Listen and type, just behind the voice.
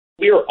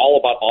we are all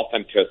about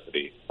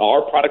authenticity.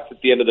 Our product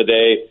at the end of the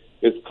day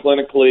is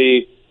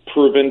clinically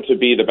proven to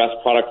be the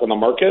best product on the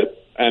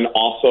market and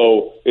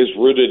also is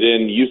rooted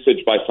in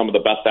usage by some of the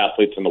best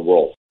athletes in the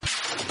world.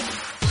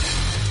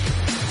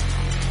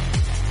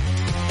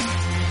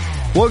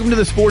 Welcome to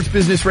the Sports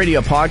Business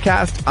Radio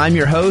Podcast. I'm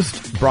your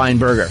host, Brian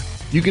Berger.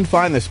 You can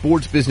find the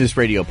Sports Business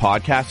Radio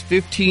Podcast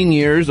 15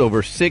 years,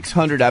 over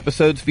 600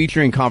 episodes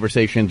featuring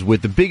conversations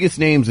with the biggest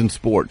names in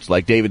sports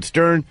like David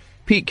Stern,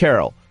 Pete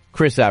Carroll,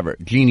 Chris Evert,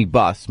 Jeannie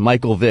Buss,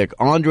 Michael Vick,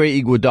 Andre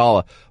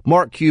Iguodala,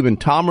 Mark Cuban,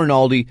 Tom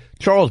Rinaldi,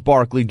 Charles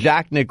Barkley,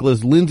 Jack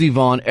Nicklaus, Lindsey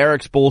Vonn,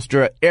 Eric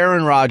Spoelstra,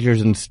 Aaron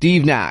Rodgers, and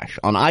Steve Nash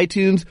on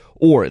iTunes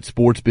or at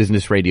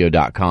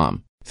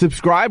sportsbusinessradio.com.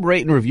 Subscribe,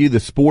 rate, and review the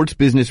Sports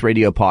Business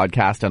Radio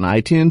Podcast on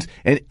iTunes,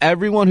 and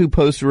everyone who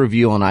posts a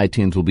review on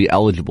iTunes will be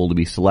eligible to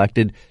be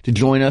selected to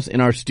join us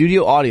in our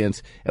studio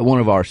audience at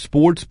one of our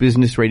Sports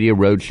Business Radio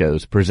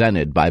roadshows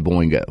presented by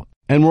Boingo.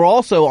 And we're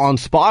also on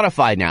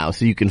Spotify now,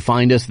 so you can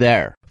find us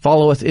there.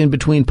 Follow us in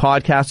between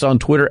podcasts on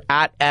Twitter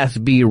at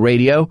SB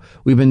Radio.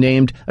 We've been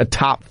named a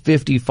top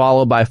 50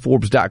 follow by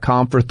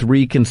Forbes.com for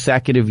 3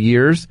 consecutive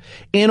years,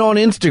 and on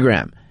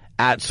Instagram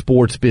at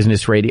Sports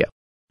Business Radio.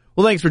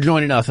 Well, thanks for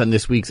joining us on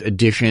this week's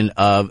edition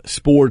of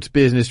Sports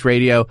Business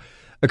Radio.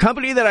 A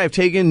company that I've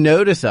taken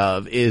notice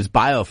of is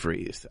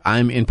BioFreeze.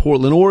 I'm in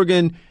Portland,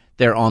 Oregon.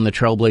 They're on the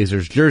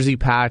Trailblazers jersey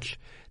patch.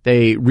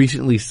 They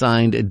recently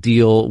signed a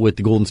deal with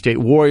the Golden State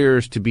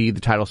Warriors to be the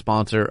title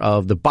sponsor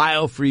of the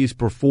BioFreeze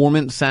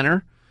Performance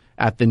Center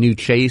at the new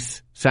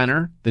Chase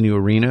Center, the new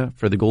arena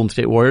for the Golden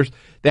State Warriors.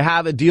 They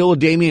have a deal with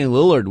Damian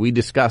Lillard. We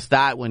discussed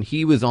that when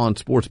he was on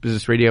Sports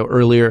Business Radio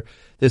earlier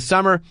this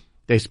summer.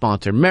 They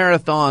sponsor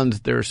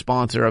marathons. They're a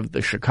sponsor of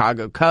the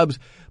Chicago Cubs,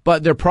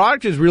 but their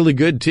product is really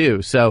good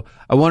too. So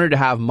I wanted to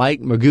have Mike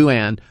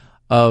McGowan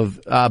of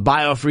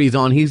BioFreeze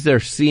on. He's their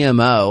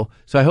CMO.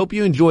 So I hope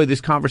you enjoy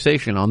this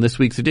conversation on this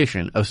week's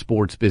edition of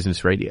Sports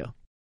Business Radio.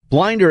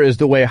 Blinder is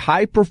the way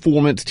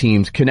high-performance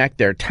teams connect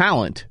their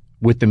talent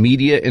with the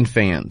media and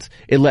fans.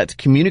 It lets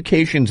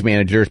communications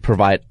managers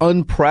provide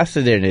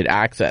unprecedented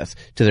access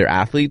to their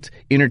athletes,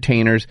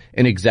 entertainers,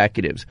 and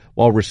executives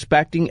while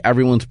respecting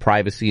everyone's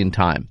privacy and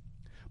time.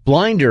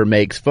 Blinder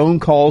makes phone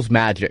calls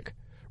magic.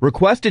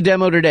 Request a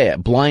demo today at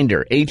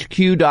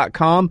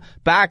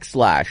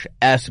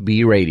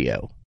blinderhq.com/SB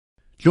Radio.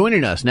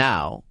 Joining us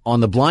now on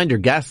the Blinder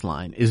guest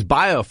line is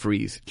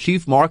BioFreeze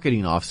Chief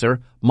Marketing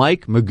Officer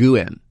Mike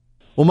McGowan.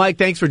 Well, Mike,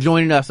 thanks for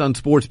joining us on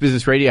Sports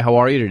Business Radio. How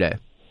are you today?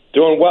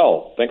 Doing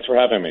well. Thanks for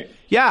having me.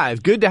 Yeah,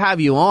 it's good to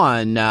have you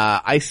on.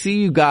 I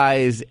see you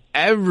guys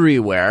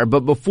everywhere,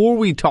 but before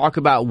we talk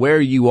about where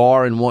you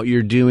are and what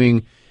you're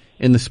doing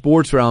in the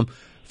sports realm,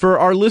 for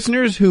our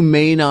listeners who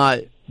may not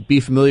be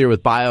familiar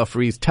with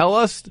BioFreeze, tell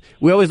us,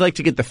 we always like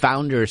to get the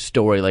founder's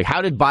story. Like,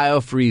 how did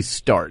BioFreeze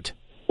start?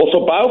 Well,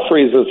 so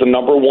BioFreeze is the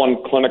number one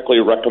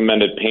clinically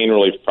recommended pain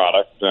relief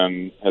product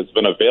and has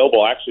been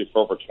available actually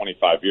for over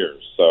 25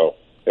 years. So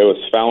it was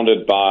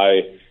founded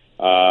by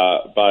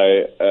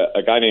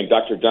a guy named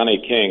Dr.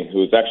 Donnie King,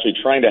 who was actually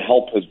trying to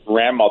help his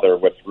grandmother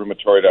with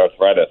rheumatoid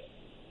arthritis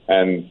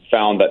and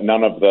found that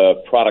none of the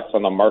products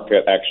on the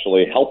market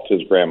actually helped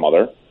his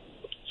grandmother.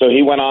 So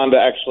he went on to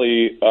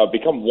actually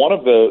become one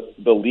of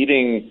the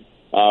leading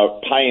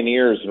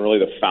pioneers and really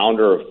the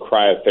founder of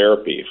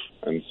cryotherapy.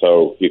 And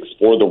so he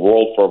explored the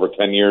world for over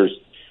 10 years,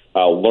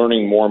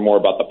 learning more and more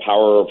about the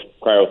power of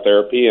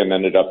cryotherapy, and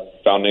ended up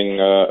founding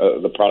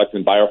the product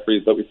in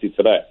BioFreeze that we see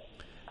today.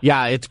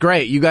 Yeah, it's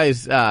great. You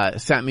guys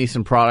sent me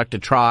some product to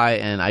try,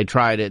 and I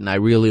tried it, and I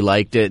really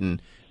liked it, and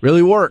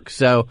really works.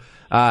 So,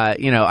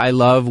 I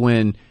love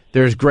when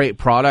there's great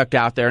product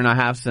out there, and I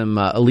have some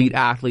elite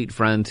athlete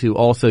friends who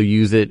also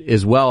use it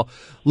as well.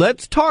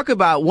 Let's talk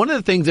about one of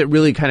the things that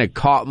really kind of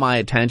caught my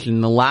attention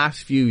in the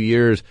last few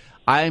years.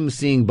 I'm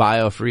seeing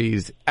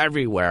BioFreeze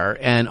everywhere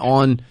and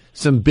on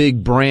some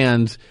big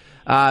brands.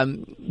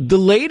 The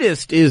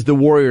latest is the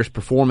Warriors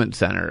Performance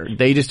Center.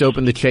 They just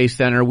opened the Chase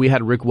Center. We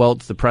had Rick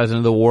Welts, the president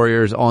of the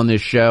Warriors, on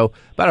this show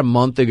about a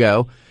month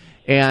ago.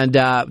 And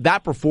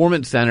that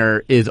Performance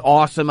Center is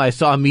awesome. I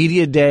saw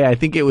Media Day, I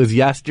think it was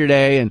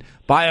yesterday, and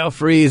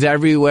BioFreeze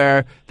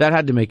everywhere. That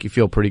had to make you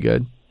feel pretty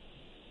good.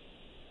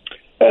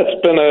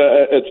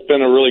 It's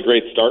been a really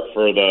great start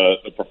for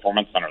the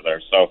Performance Center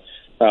there. So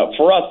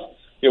for us,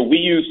 we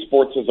use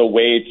sports as a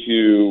way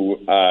to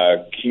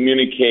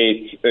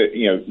communicate,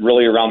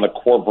 really around the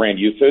core brand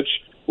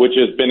usage, which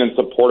has been in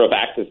support of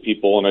active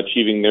people and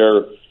achieving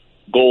their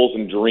goals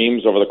and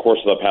dreams over the course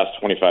of the past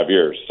 25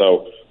 years.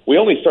 So we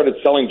only started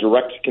selling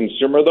direct to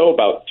consumer, though,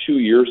 about 2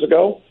 years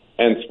ago,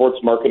 and sports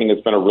marketing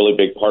has been a really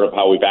big part of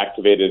how we've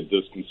activated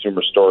those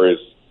consumer stories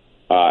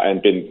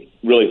and been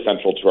really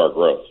central to our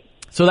growth.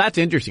 So that's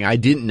interesting. I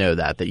didn't know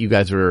that you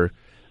guys were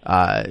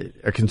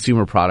a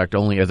consumer product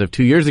only as of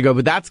 2 years ago,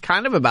 but that's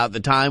kind of about the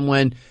time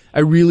when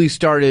I really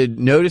started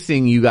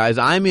noticing you guys.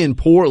 I'm in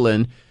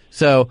Portland,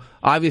 so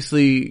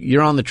obviously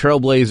you're on the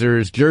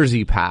Trailblazers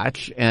jersey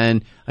patch,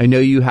 and I know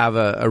you have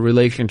a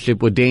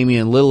relationship with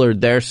Damian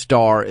Lillard, their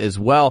star as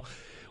well.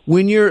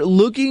 When you're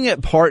looking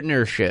at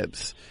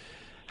partnerships,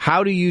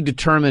 How do you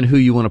determine who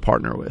you want to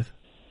partner with?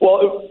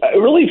 Well,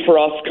 it really for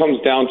us comes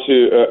down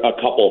to a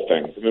couple of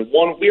things. I mean,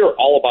 one, we are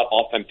all about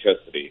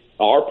authenticity.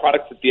 Our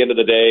product at the end of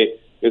the day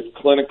is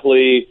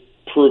clinically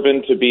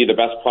proven to be the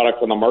best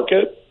product on the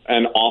market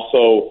and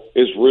also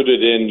is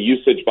rooted in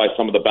usage by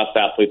some of the best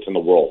athletes in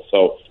the world.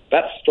 So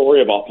that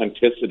story of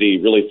authenticity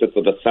really sits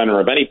at the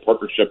center of any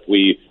partnership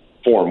we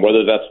form,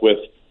 whether that's with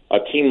a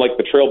team like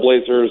the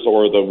Trailblazers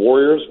or the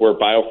Warriors, where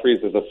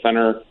BioFreeze is a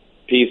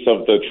centerpiece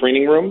of the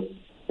training room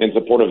in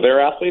support of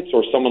their athletes,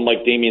 or someone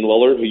like Damian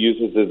Lillard, who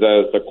uses it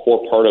as the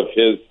core part of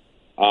his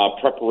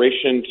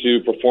preparation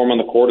to perform on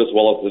the court as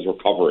well as his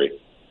recovery.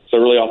 So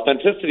really,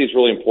 authenticity is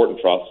really important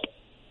for us.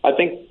 I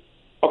think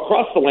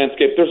across the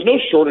landscape, there's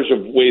no shortage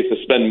of ways to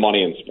spend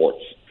money in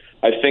sports.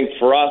 I think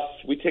for us,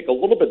 we take a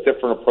little bit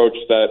different approach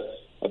that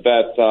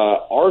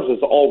ours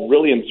is all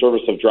really in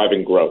service of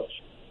driving growth.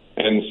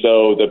 And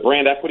so the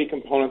brand equity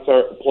components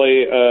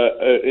play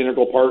an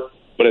integral part,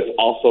 but it's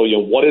also,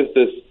 what is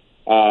this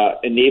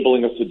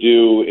enabling us to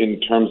do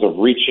in terms of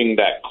reaching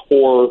that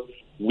core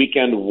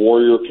weekend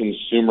warrior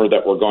consumer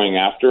that we're going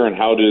after, and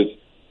how does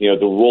the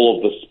role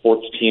of the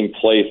sports team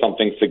play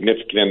something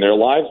significant in their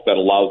lives that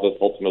allows us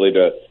ultimately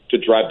to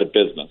drive the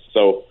business.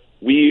 So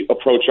we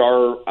approach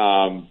our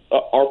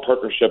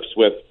partnerships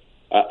with,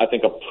 I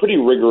think, a pretty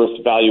rigorous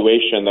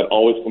valuation that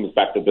always comes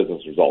back to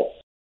business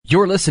results.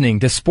 You're listening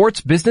to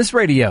Sports Business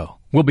Radio.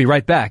 We'll be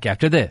right back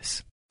after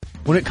this.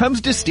 When it comes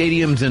to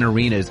stadiums and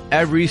arenas,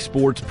 every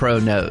sports pro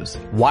knows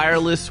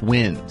wireless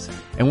wins.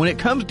 And when it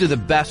comes to the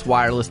best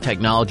wireless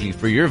technology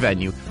for your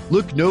venue,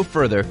 look no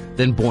further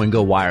than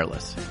Boingo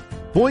Wireless.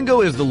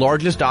 Boingo is the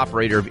largest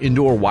operator of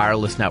indoor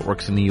wireless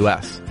networks in the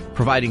U.S.,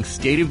 providing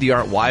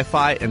state-of-the-art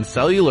Wi-Fi and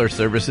cellular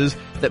services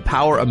that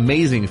power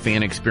amazing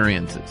fan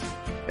experiences.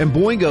 And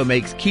Boingo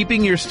makes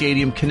keeping your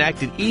stadium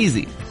connected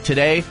easy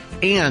today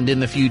and in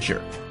the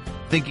future.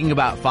 Thinking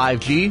about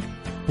 5G?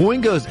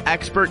 Boingo's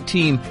expert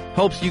team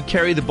helps you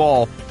carry the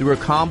ball through a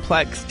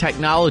complex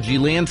technology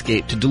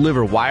landscape to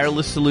deliver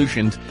wireless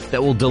solutions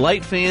that will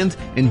delight fans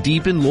and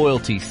deepen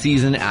loyalty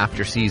season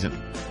after season.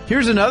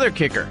 Here's another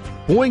kicker.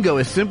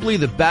 Boingo is simply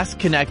the best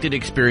connected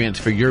experience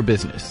for your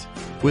business.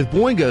 With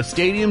Boingo,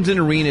 stadiums and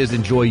arenas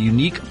enjoy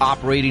unique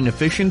operating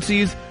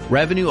efficiencies,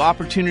 revenue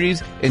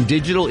opportunities, and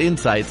digital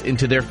insights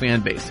into their fan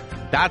base.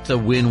 That's a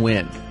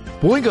win-win.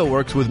 Boingo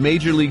works with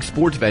major league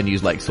sports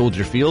venues like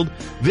Soldier Field,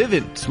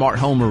 Vivint Smart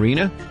Home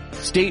Arena,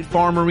 State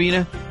Farm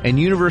Arena, and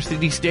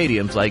university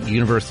stadiums like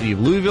University of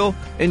Louisville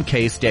and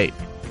K-State.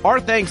 Our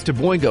thanks to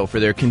Boingo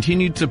for their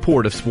continued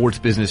support of Sports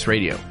Business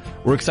Radio.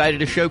 We're excited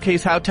to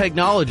showcase how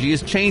technology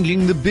is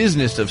changing the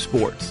business of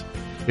sports.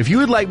 If you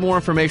would like more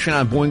information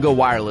on Boingo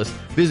Wireless,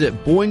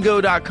 visit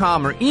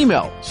boingo.com or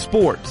email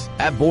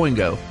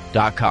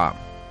sports@boingo.com.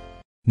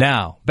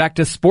 Now, back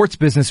to Sports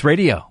Business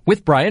Radio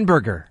with Brian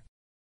Berger.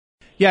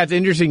 Yeah, it's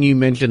interesting you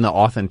mentioned the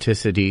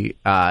authenticity.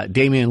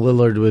 Damian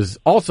Lillard was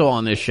also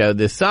on this show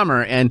this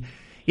summer, and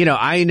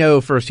I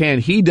know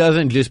firsthand he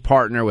doesn't just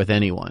partner with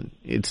anyone.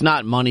 It's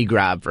not money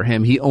grab for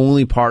him. He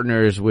only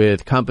partners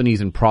with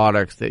companies and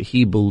products that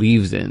he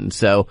believes in.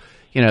 So,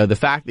 the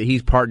fact that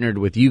he's partnered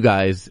with you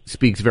guys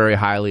speaks very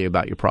highly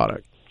about your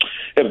product.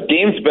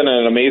 Dame's been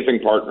an amazing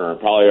partner,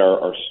 probably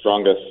our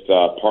strongest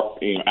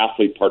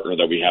athlete partner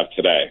that we have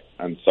today.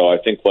 And so I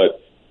think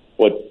what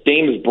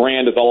Dame's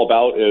brand is all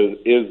about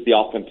is the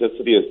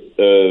authenticity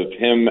of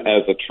him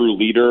as a true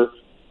leader,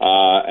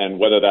 and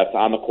whether that's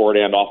on the court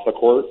and off the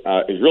court,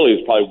 is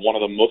probably one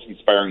of the most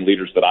inspiring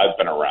leaders that I've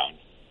been around.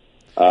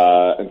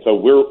 And so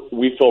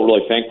we feel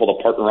really thankful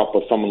to partner up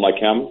with someone like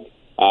him.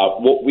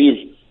 What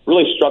we've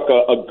really struck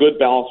a good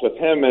balance with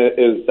him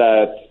is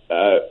that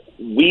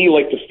we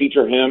like to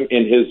feature him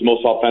in his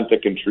most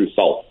authentic and true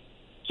self.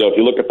 So if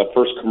you look at the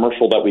first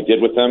commercial that we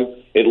did with him,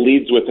 it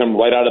leads with him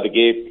right out of the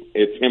gate.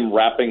 It's him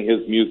rapping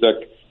his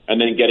music and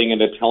then getting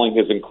into telling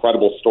his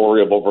incredible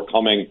story of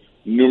overcoming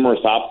numerous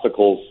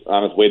obstacles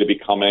on his way to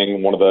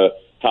becoming one of the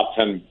top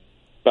 10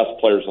 best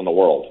players in the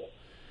world.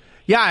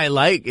 Yeah, I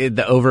like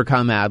the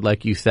overcome ad,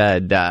 like you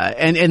said.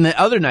 And the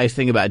other nice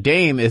thing about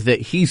Dame is that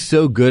he's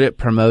so good at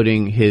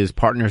promoting his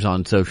partners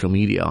on social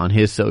media, on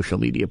his social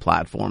media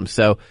platforms.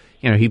 So,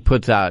 he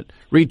puts out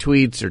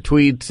retweets or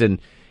tweets, and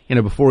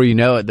before you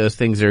know it, those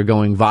things are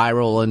going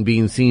viral and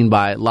being seen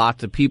by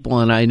lots of people.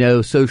 And I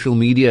know social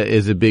media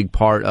is a big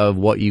part of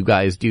what you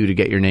guys do to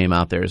get your name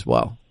out there as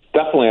well.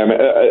 Definitely. I mean,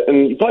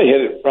 and you probably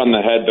hit it on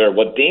the head there.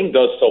 What Dame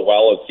does so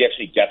well is he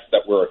actually gets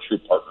that we're a true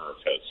partner of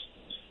his.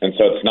 And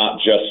so it's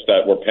not just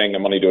that we're paying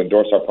him money to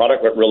endorse our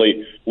product, but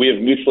really we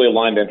have mutually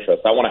aligned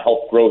interests. I want to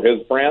help grow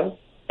his brand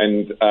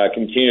and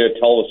continue to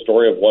tell the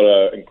story of what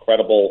an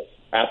incredible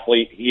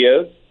athlete he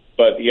is.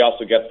 But he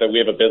also gets that we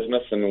have a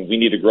business and we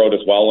need to grow it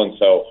as well. And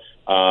so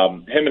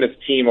him and his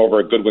team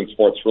over at Goodwin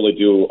Sports really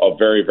do a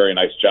very, very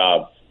nice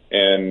job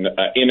in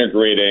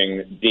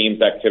integrating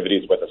Dame's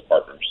activities with his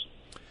partners.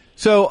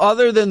 So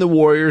other than the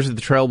Warriors,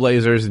 the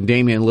Trailblazers, and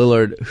Damian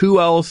Lillard,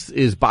 who else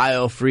is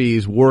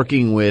BioFreeze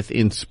working with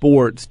in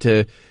sports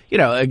to,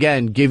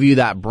 again, give you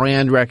that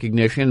brand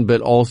recognition,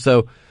 but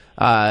also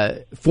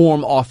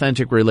form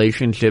authentic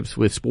relationships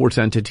with sports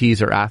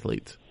entities or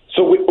athletes?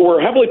 So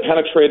we're heavily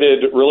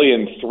penetrated really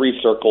in three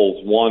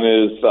circles. One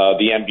is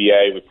the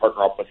NBA. We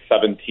partner up with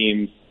 7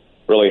 teams,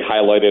 really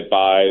highlighted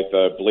by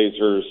the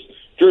Blazers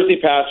jersey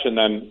patch, and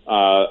then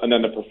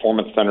the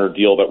Performance Center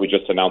deal that we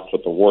just announced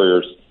with the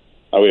Warriors.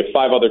 We have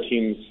 5 other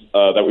teams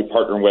that we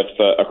partner with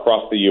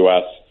across the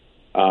U.S.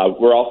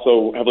 We're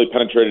also heavily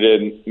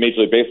penetrated in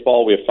Major League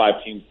Baseball. We have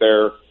 5 teams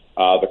there,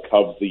 the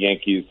Cubs, the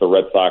Yankees, the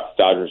Red Sox,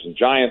 Dodgers, and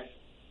Giants.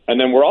 And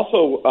then we're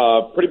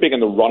also pretty big in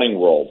the running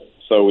world.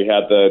 So we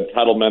had the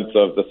entitlement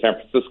of the San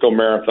Francisco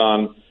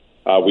Marathon.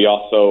 We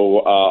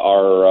also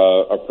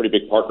are pretty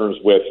big partners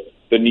with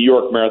the New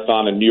York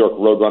Marathon and New York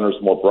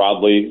Roadrunners more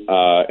broadly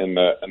in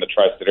the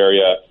tri-state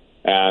area,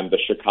 and the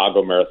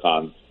Chicago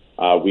Marathon.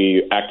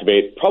 We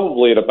activate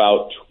probably at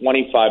about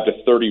 25 to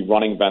 30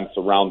 running events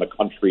around the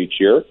country each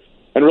year.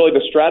 And really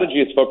the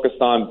strategy is focused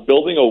on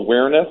building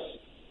awareness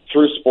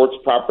through sports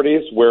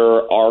properties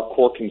where our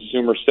core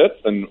consumer sits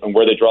and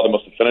where they draw the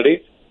most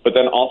affinity, but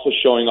then also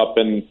showing up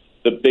in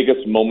the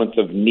biggest moments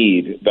of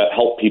need that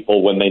help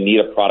people when they need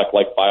a product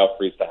like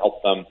BioFreeze to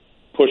help them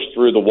push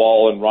through the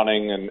wall in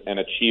running and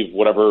achieve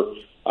whatever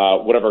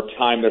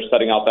time they're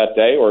setting out that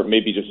day, or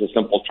maybe just as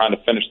simple as trying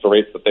to finish the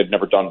race that they've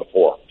never done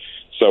before.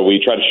 So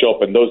we try to show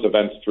up in those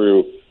events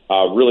through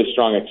really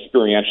strong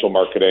experiential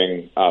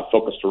marketing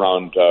focused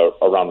around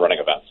running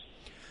events.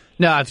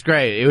 No, that's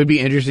great. It would be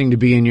interesting to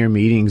be in your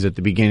meetings at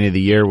the beginning of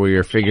the year where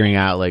you're figuring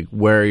out like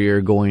where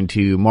you're going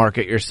to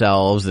market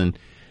yourselves. And,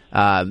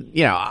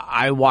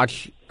 I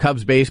watch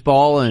Cubs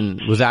baseball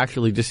and was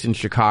actually just in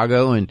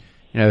Chicago and,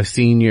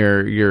 seeing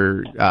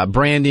your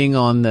branding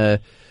on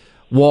the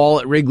wall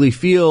at Wrigley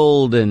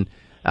Field. And,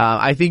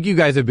 I think you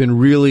guys have been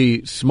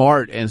really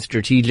smart and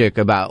strategic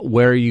about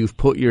where you've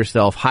put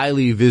yourself,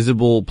 highly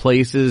visible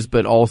places,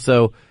 but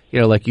also,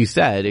 like you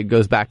said, it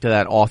goes back to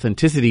that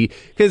authenticity.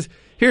 Because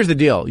here's the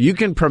deal. You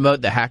can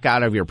promote the heck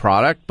out of your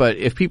product, but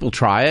if people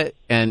try it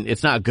and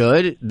it's not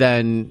good,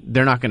 then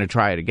they're not going to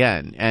try it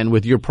again. And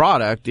with your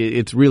product,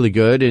 it's really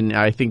good, and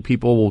I think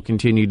people will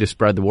continue to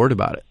spread the word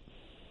about it.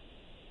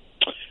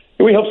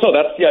 We hope so.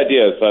 That's the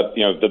idea, is that,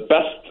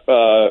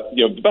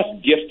 the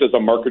best gift as a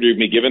marketer you can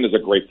be given is a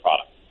great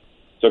product.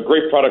 So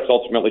great products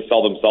ultimately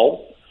sell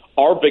themselves.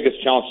 Our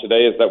biggest challenge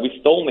today is that we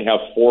still only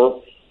have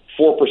 4%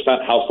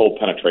 household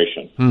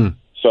penetration.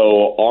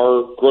 So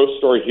our growth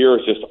story here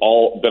has just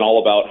been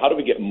all about how do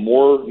we get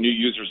more new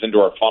users into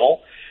our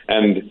funnel.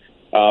 And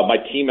my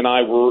team and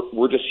I,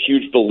 we're just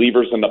huge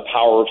believers in the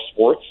power of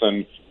sports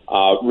and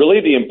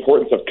really the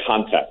importance of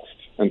context.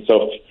 And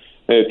so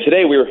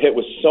today we were hit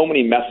with so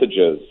many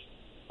messages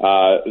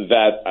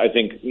that I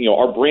think,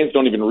 our brains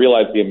don't even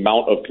realize the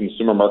amount of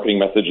consumer marketing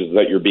messages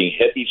that you're being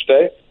hit each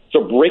day.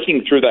 So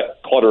breaking through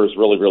that clutter is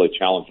really, really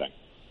challenging.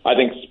 I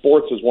think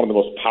sports is one of the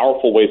most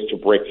powerful ways to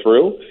break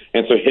through,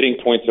 and so hitting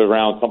points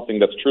around something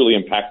that's truly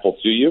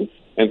impactful to you.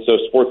 And so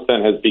sports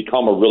then has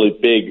become a really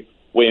big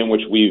way in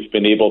which we've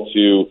been able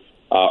to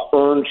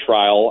earn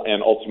trial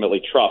and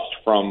ultimately trust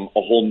from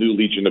a whole new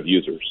legion of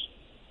users.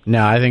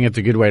 No, I think it's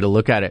a good way to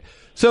look at it.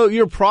 So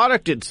your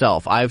product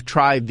itself, I've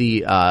tried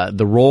the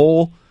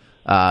roll,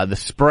 the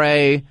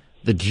spray,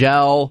 the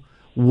gel.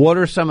 What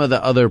are some of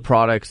the other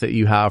products that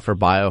you have for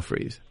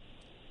BioFreeze?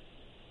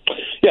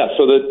 Yeah,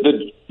 so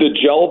the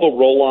gel, the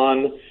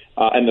roll-on,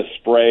 and the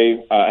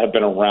spray have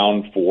been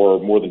around for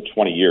more than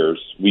 20 years.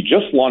 We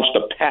just launched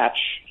a patch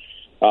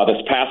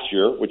this past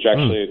year, which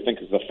actually I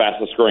think is the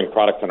fastest-growing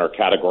product in our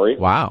category.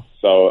 Wow.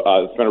 So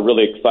it's been a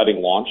really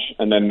exciting launch.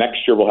 And then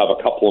next year we'll have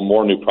a couple of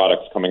more new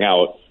products coming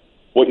out.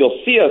 What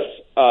you'll see us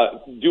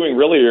doing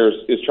really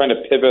is trying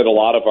to pivot a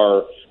lot of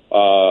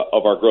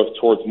our growth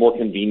towards more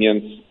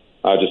convenience,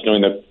 just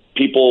knowing that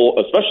people,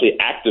 especially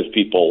active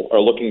people, are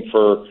looking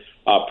for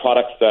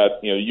products that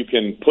you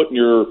can put in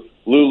your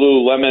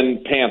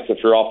Lululemon pants if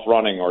you're off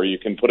running, or you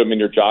can put them in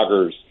your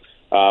joggers.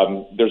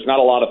 There's not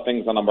a lot of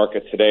things on the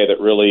market today that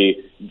really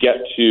get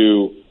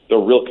to the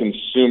real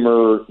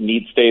consumer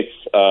need states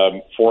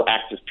for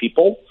active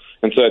people.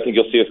 And so I think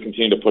you'll see us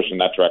continue to push in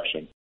that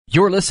direction.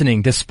 You're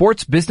listening to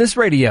Sports Business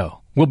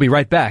Radio. We'll be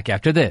right back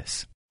after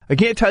this. I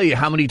can't tell you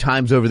how many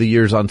times over the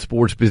years on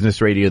Sports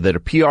Business Radio that a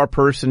PR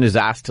person is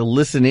asked to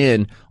listen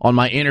in on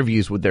my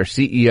interviews with their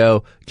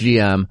CEO,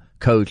 GM,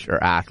 coach,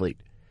 or athlete.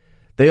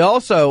 They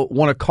also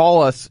want to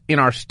call us in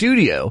our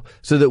studio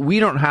so that we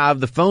don't have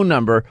the phone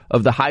number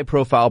of the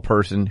high-profile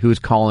person who is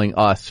calling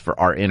us for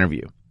our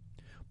interview.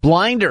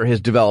 Blinder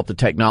has developed a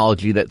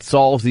technology that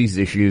solves these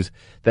issues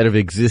that have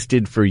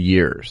existed for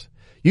years.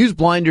 Use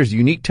Blinder's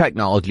unique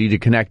technology to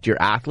connect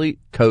your athlete,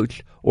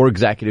 coach, or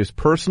executive's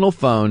personal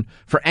phone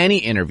for any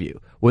interview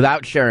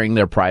without sharing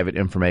their private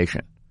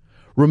information.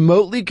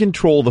 Remotely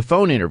control the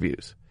phone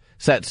interviews.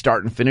 Set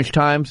start and finish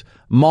times,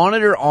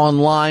 monitor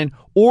online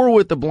or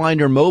with the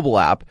Blinder mobile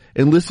app,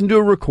 and listen to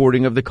a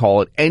recording of the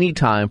call at any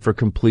time for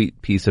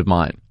complete peace of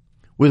mind.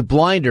 With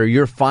Blinder,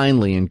 you're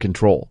finally in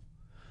control.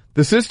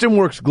 The system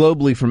works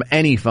globally from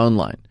any phone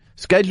line.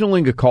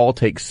 Scheduling a call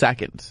takes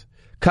seconds.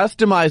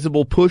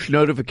 Customizable push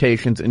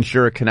notifications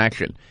ensure a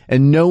connection,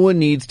 and no one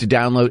needs to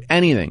download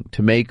anything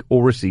to make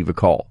or receive a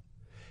call.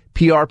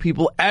 PR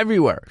people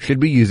everywhere should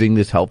be using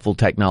this helpful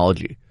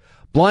technology.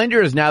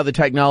 Blinder is now the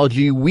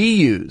technology we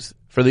use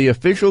for the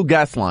official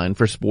guest line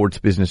for Sports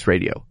Business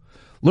Radio.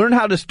 Learn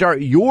how to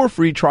start your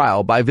free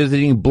trial by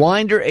visiting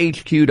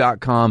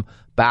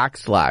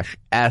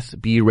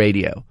blinderhq.com/SB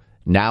Radio.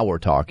 Now we're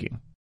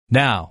talking.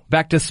 Now,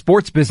 back to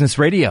Sports Business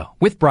Radio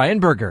with Brian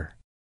Berger.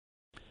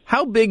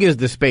 How big is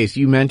the space?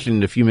 You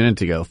mentioned a few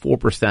minutes ago,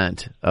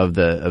 4% of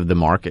the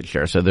market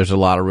share, so there's a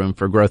lot of room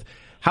for growth.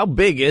 How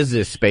big is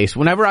this space?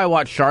 Whenever I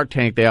watch Shark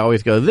Tank, they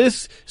always go,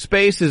 this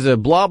space is a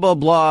blah, blah,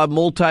 blah,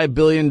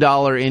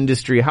 multi-billion-dollar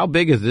industry. How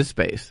big is this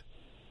space?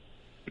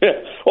 Yeah,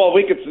 well,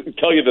 we could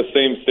tell you the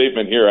same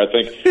statement here. I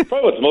think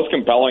probably what's most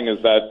compelling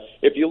is that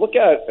if you look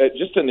at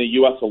just in the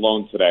U.S.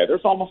 alone today,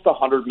 there's almost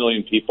 100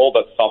 million people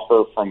that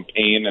suffer from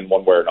pain in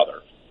one way or another.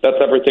 That's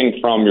everything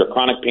from your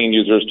chronic pain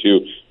users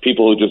to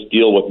people who just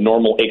deal with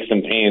normal aches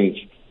and pains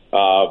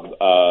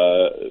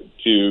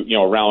to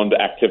around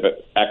active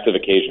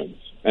occasions.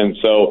 And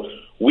so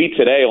we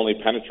today only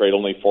penetrate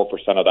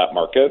 4% of that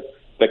market.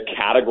 The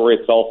category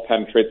itself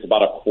penetrates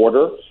about a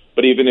quarter.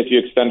 But even if you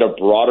extend a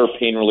broader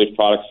pain relief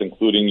products,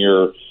 including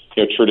your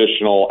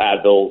traditional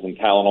Advils and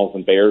Tylenols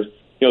and Bayers,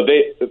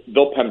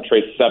 they'll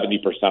penetrate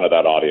 70% of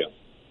that audience.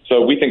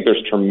 So we think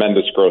there's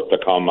tremendous growth to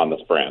come on this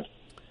brand.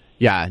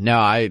 Yeah, no,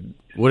 I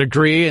would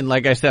agree. And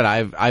like I said,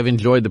 I've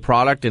enjoyed the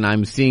product, and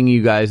I'm seeing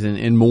you guys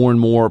in more and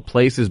more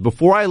places.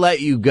 Before I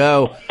let you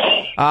go,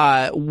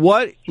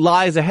 what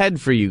lies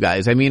ahead for you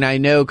guys? I mean, I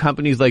know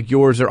companies like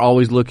yours are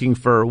always looking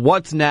for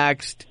what's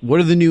next, what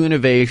are the new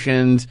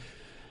innovations,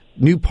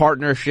 new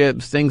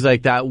partnerships, things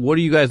like that. What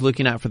are you guys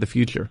looking at for the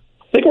future?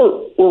 I think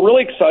we're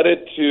really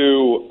excited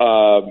to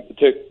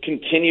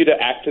continue to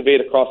activate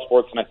across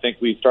sports, and I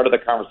think we started the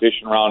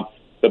conversation around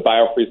the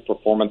BioFreeze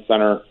Performance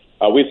Center.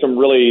 We have some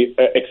really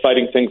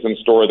exciting things in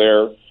store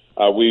there.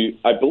 I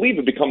believe,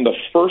 have become the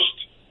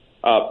first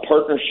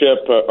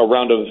partnership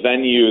around a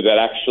venue that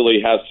actually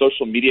has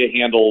social media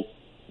handles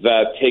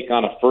that take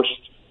on a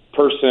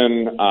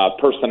first-person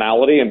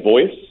personality and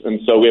voice, and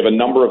so we have a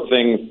number of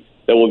things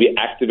that will be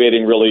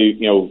activating really,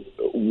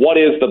 what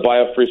is the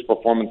BioFreeze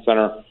Performance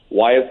Center?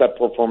 Why is that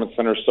Performance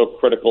Center so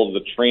critical to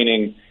the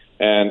training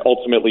and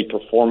ultimately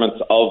performance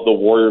of the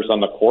Warriors on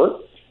the court?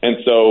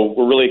 And so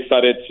we're really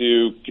excited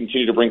to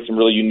continue to bring some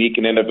really unique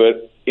and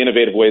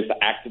innovative ways to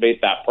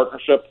activate that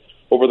partnership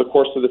over the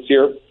course of this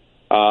year.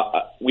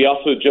 We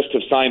also just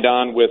have signed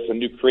on with a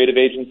new creative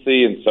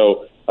agency, and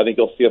so I think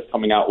you'll see us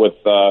coming out with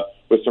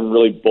some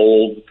really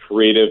bold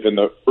creative in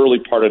the early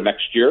part of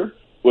next year,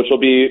 which will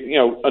be,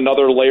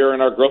 another layer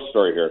in our growth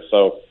story here.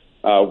 So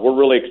we're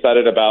really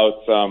excited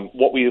about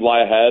what we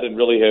lie ahead, and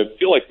really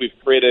feel like we've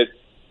created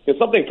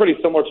something pretty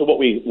similar to what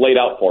we laid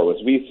out for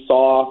us. We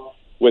saw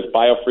with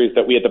BioFreeze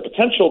that we had the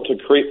potential to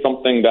create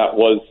something that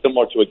was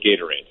similar to a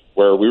Gatorade,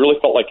 where we really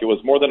felt like it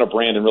was more than a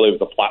brand and really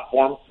was a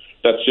platform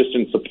that's just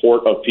in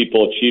support of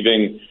people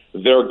achieving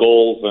their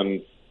goals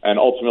and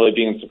ultimately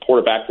being in support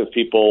of active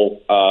people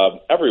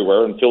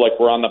everywhere, and feel like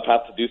we're on the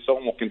path to do so,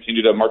 and we'll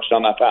continue to march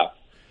down that path.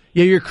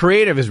 Yeah, your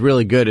creative is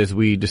really good, as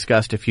we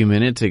discussed a few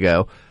minutes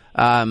ago.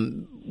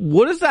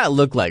 What does that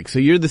look like? So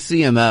you're the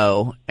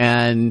CMO,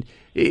 and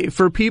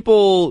for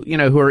people,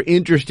 who are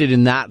interested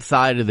in that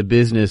side of the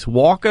business,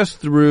 walk us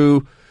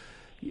through,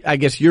 I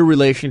guess, your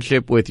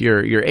relationship with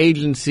your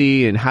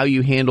agency and how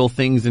you handle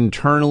things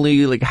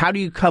internally. Like, how do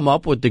you come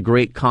up with the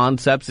great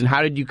concepts, and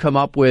how did you come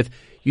up with,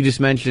 you just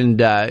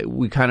mentioned,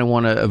 we kind of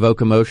want to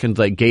evoke emotions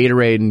like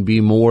Gatorade and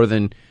be more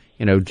than,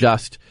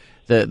 just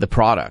the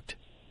product.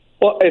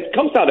 Well, it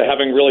comes down to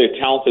having really a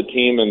talented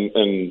team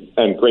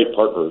and great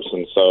partners.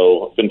 And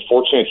so I've been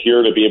fortunate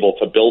here to be able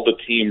to build a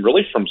team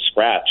really from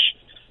scratch.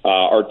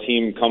 Our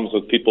team comes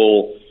with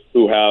people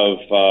who have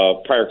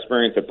prior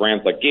experience at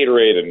brands like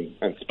Gatorade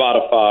and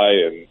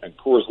Spotify and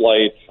Coors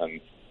Light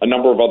and a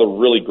number of other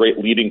really great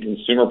leading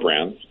consumer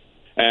brands.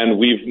 And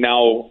we've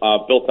now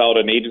built out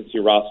an agency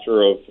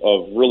roster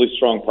of really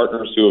strong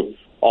partners who have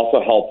also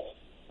helped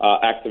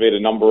activate a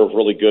number of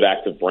really good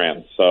active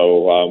brands.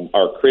 So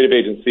our creative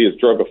agency is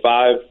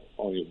Droga5,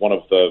 one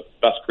of the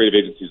best creative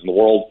agencies in the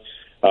world.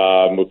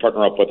 We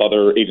partner up with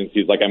other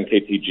agencies like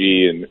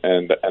MKTG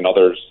and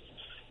others.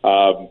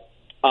 On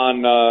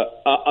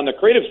the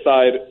creative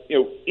side,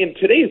 in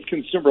today's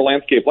consumer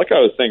landscape, like I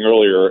was saying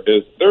earlier,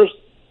 is there's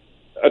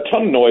a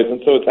ton of noise,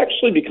 and so it's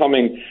actually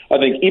becoming, I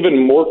think, even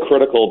more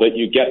critical that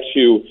you get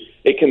to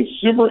a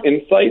consumer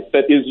insight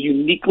that is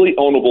uniquely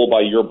ownable by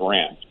your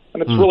brand.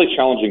 And it's really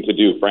challenging to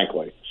do,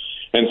 frankly.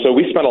 And so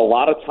we spent a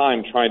lot of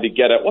time trying to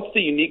get at what's the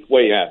unique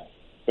way in.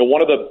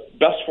 One of the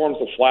best forms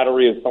of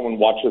flattery is someone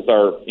watches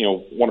our,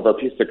 one of our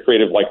pieces of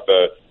creative, like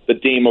the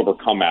Dame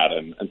Overcome ad,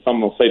 and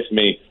someone will say to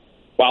me,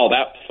 wow,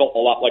 that felt a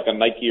lot like a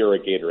Nike or a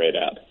Gatorade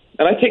ad.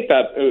 And I take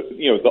that,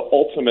 the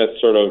ultimate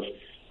sort of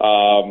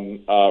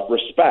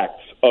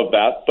respect of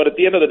that. But at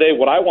the end of the day,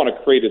 what I want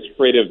to create is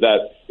creative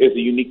that is a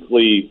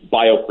uniquely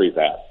BioFreeze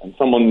ad. And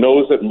someone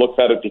knows it and looks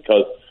at it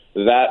because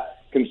that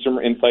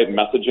consumer insight and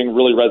messaging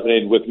really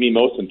resonated with me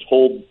most and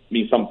told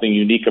me something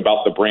unique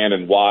about the brand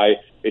and why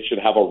it should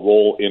have a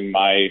role in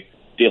my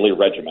daily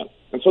regimen.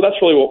 And so that's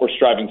really what we're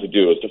striving to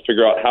do, is to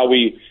figure out how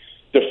we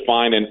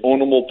define an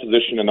ownable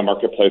position in the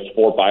marketplace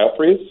for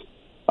BioFreeze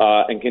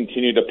and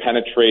continue to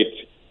penetrate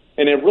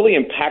in a really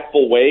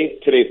impactful way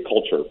today's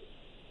culture.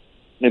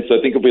 And so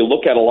I think if we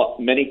look at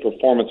many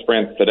performance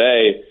brands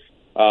today,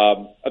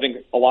 I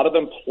think a lot of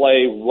them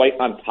play right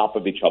on top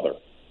of each other.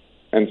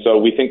 And so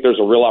we think there's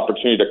a real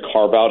opportunity to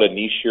carve out a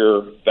niche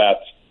here that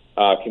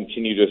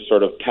continue to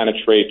sort of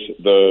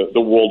penetrate the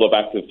world of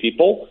active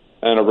people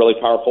in a really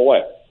powerful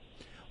way.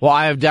 Well,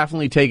 I have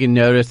definitely taken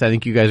notice. I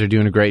think you guys are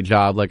doing a great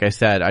job. Like I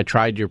said, I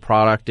tried your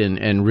product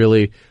and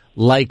really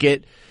like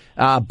it.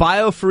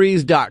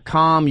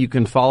 Biofreeze.com. You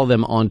can follow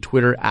them on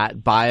Twitter at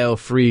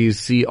Biofreeze.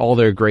 See all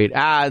their great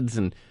ads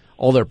and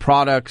all their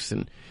products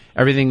and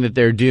everything that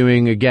they're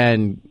doing.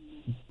 Again,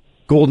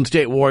 Golden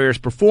State Warriors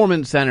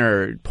Performance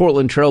Center,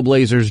 Portland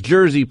Trailblazers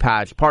jersey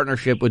patch,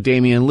 partnership with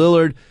Damian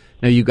Lillard.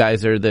 Now you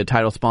guys are the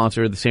title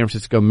sponsor of the San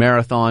Francisco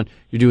Marathon.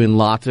 You're doing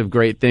lots of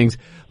great things.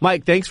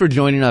 Mike, thanks for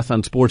joining us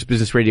on Sports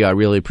Business Radio. I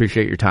really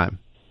appreciate your time.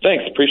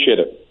 Thanks. Appreciate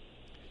it.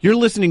 You're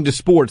listening to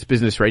Sports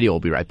Business Radio.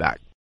 We'll be right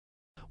back.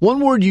 One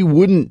word you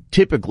wouldn't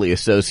typically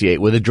associate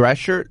with a dress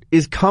shirt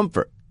is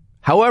comfort.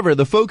 However,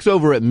 the folks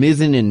over at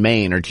Mizzen in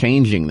Maine are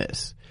changing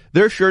this.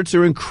 Their shirts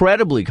are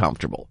incredibly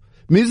comfortable.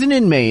 Mizzen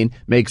in Maine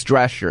makes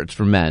dress shirts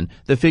for men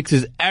that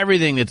fixes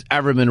everything that's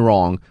ever been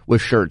wrong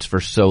with shirts for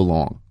so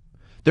long.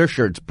 Their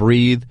shirts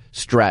breathe,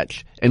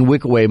 stretch, and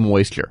wick away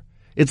moisture.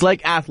 It's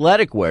like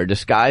athletic wear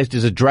disguised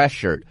as a dress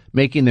shirt,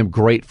 making them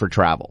great for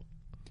travel.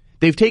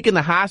 They've taken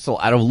the hassle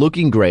out of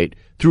looking great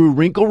through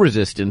wrinkle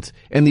resistance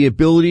and the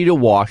ability to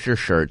wash your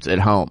shirts at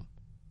home.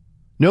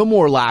 No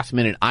more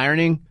last-minute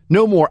ironing,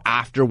 no more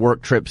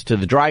after-work trips to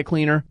the dry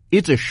cleaner.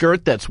 It's a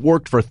shirt that's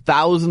worked for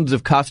thousands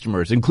of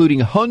customers, including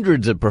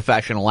hundreds of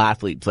professional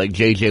athletes like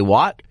J.J.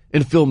 Watt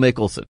and Phil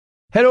Mickelson.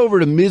 Head over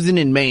to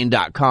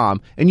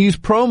MizzenInMaine.com and use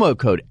promo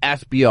code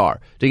SBR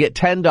to get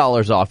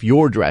 $10 off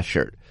your dress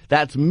shirt.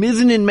 That's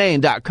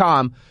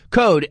MizzenInMaine.com,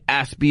 code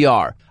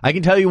SBR. I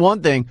can tell you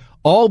one thing,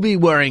 I'll be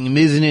wearing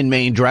Mizzen in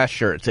Maine dress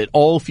shirts at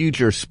all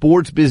future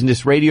Sports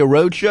Business Radio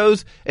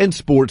roadshows and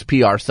Sports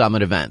PR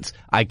Summit events.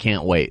 I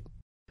can't wait.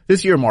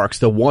 This year marks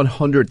the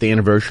 100th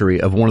anniversary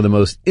of one of the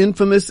most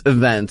infamous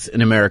events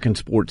in American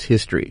sports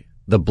history,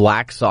 the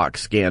Black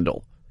Sox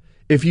scandal.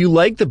 If you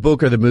like the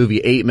book or the movie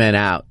 8 Men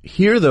Out,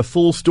 hear the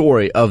full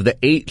story of the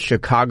 8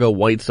 Chicago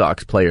White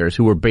Sox players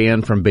who were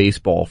banned from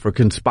baseball for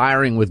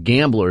conspiring with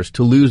gamblers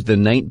to lose the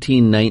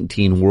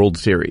 1919 World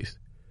Series.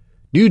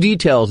 New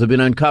details have been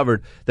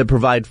uncovered that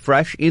provide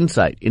fresh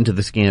insight into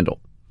the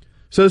scandal.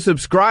 So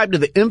subscribe to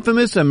the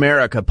Infamous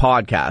America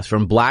podcast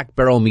from Black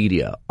Barrel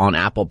Media on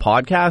Apple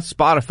Podcasts,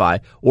 Spotify,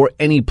 or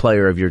any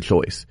player of your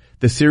choice.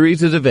 The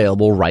series is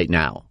available right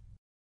now.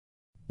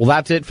 Well,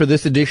 that's it for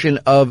this edition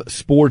of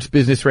Sports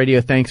Business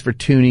Radio. Thanks for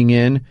tuning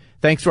in.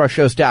 Thanks to our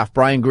show staff,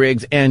 Brian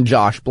Griggs and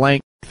Josh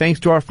Blank. Thanks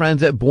to our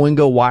friends at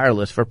Boingo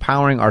Wireless for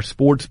powering our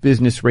Sports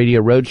Business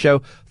Radio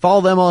Roadshow. Follow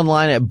them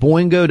online at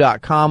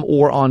boingo.com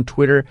or on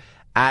Twitter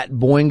at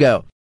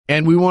Boingo.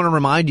 And we want to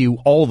remind you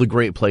all the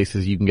great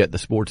places you can get the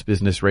Sports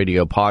Business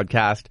Radio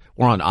podcast.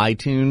 We're on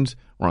iTunes,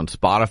 we're on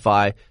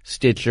Spotify,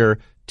 Stitcher,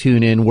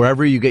 TuneIn,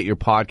 wherever you get your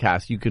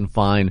podcasts, you can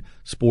find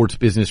Sports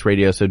Business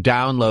Radio. So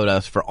download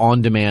us for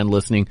on-demand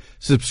listening.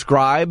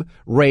 Subscribe,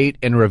 rate,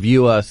 and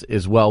review us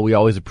as well. We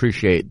always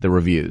appreciate the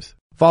reviews.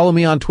 Follow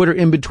me on Twitter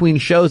in between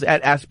shows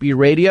at SB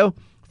Radio.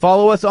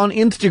 Follow us on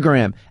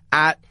Instagram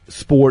at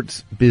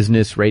Sports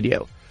Business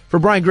Radio. For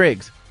Brian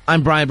Griggs,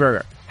 I'm Brian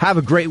Berger. Have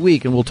a great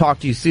week, and we'll talk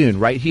to you soon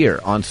right here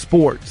on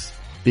Sports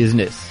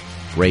Business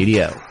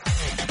Radio.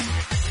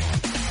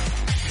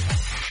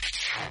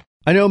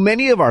 I know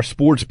many of our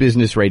Sports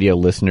Business Radio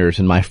listeners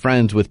and my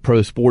friends with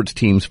pro sports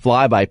teams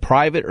fly by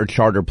private or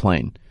charter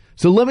plane.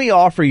 So let me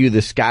offer you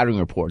this scouting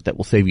report that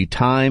will save you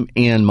time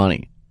and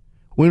money.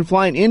 When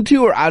flying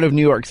into or out of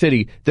New York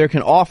City, there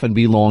can often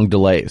be long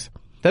delays.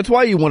 That's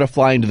why you want to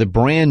fly into the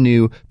brand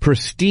new,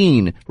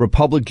 pristine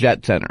Republic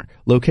Jet Center,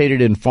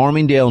 located in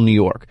Farmingdale, New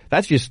York.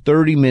 That's just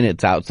 30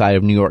 minutes outside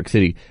of New York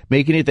City,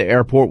 making it the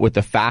airport with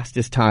the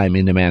fastest time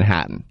into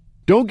Manhattan.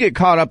 Don't get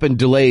caught up in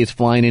delays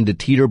flying into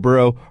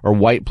Teterboro or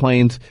White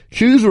Plains.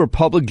 Choose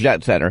Republic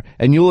Jet Center,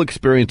 and you'll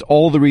experience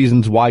all the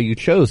reasons why you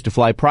chose to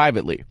fly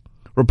privately.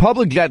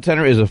 Republic Jet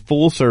Center is a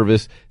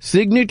full-service,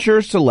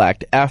 signature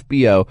select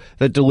FBO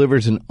that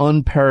delivers an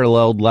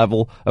unparalleled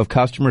level of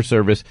customer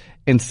service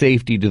and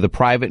safety to the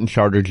private and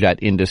charter jet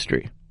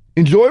industry.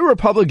 Enjoy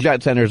Republic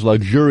Jet Center's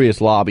luxurious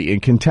lobby and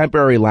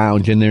contemporary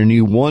lounge in their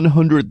new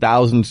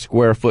 100,000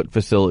 square foot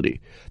facility.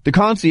 The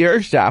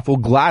concierge staff will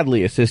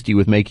gladly assist you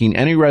with making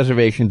any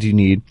reservations you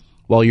need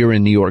while you're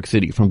in New York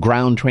City, from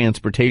ground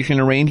transportation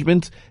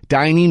arrangements,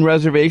 dining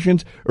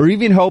reservations, or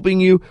even helping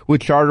you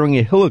with chartering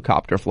a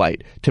helicopter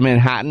flight to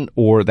Manhattan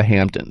or the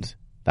Hamptons.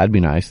 That'd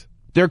be nice.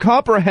 Their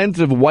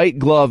comprehensive white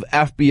glove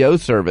FBO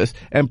service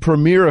and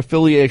premier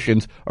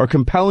affiliations are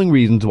compelling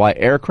reasons why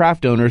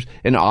aircraft owners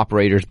and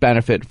operators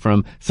benefit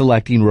from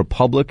selecting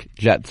Republic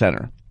Jet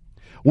Center.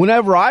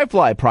 Whenever I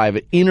fly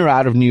private in or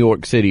out of New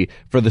York City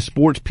for the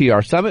Sports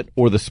PR Summit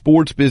or the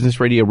Sports Business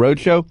Radio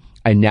Roadshow,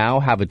 I now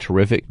have a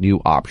terrific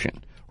new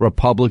option,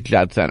 Republic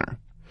Jet Center.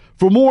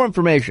 For more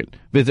information,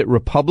 visit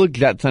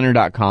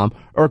republicjetcenter.com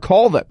or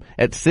call them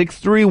at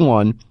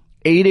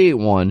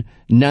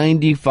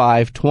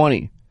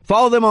 631-881-9520.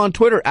 Follow them on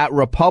Twitter at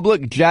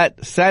Republic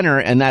Jet Center,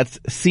 and that's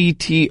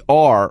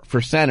CTR for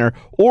center,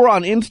 or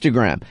on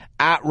Instagram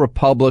at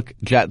Republic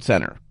Jet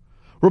Center.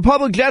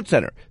 Republic Jet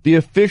Center, the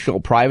official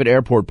private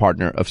airport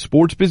partner of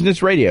Sports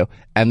Business Radio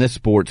and the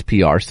Sports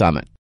PR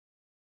Summit.